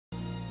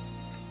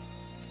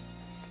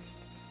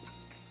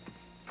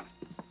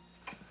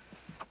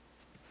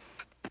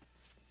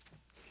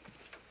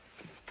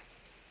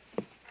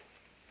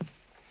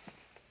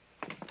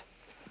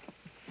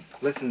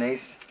Listen,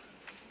 Ace.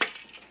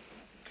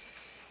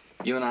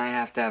 You and I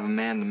have to have a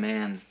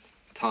man-to-man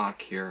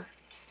talk here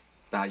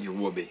about your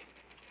woobie.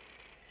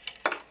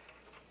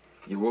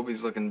 Your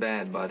woobie's looking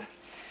bad, bud.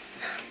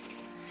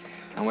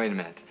 Now, wait a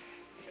minute.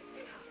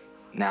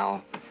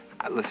 Now,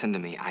 listen to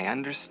me. I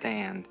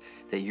understand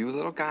that you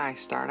little guys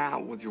start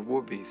out with your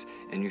woobies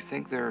and you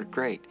think they're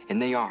great,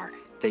 and they are.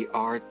 They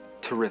are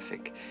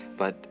terrific.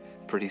 But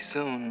pretty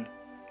soon,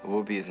 a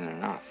woobie isn't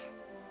enough.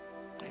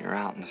 You're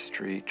out in the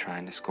street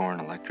trying to score an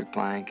electric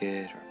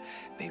blanket or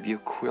maybe a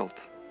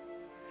quilt.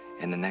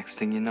 And the next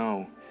thing you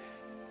know,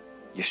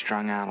 you're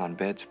strung out on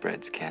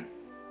bedspreads, Ken.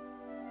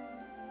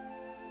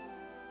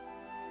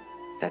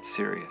 That's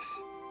serious.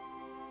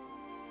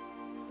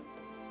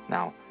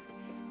 Now,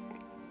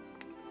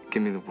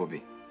 give me the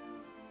woobie.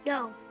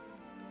 No.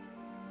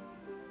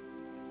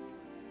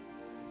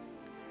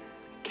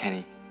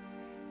 Kenny,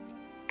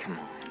 come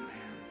on, man.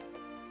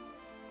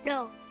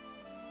 No.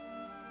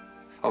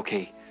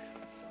 Okay.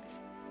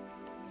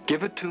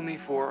 Give it to me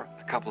for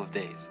a couple of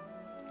days.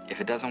 If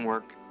it doesn't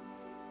work,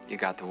 you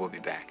got the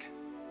woobie back.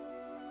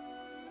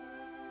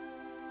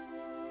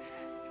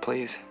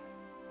 Please.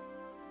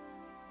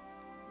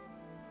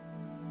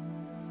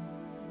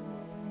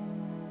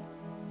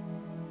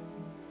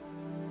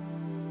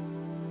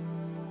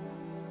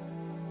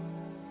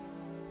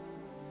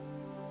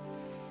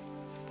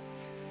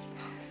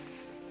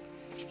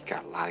 You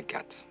got a lot of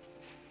guts.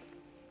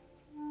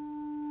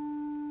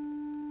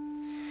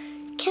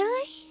 Can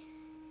I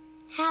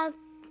have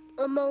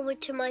a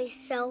moment to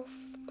myself,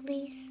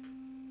 please?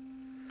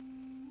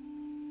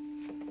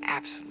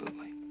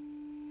 Absolutely.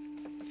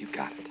 You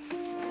got it.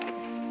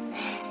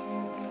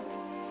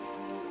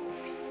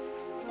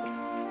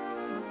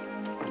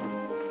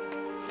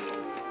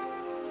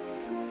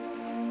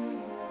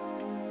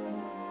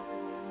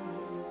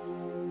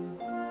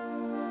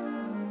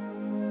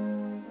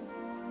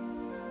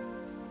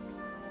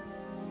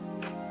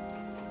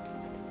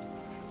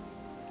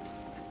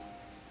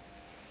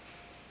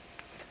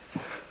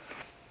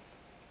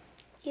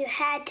 You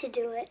had to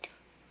do it.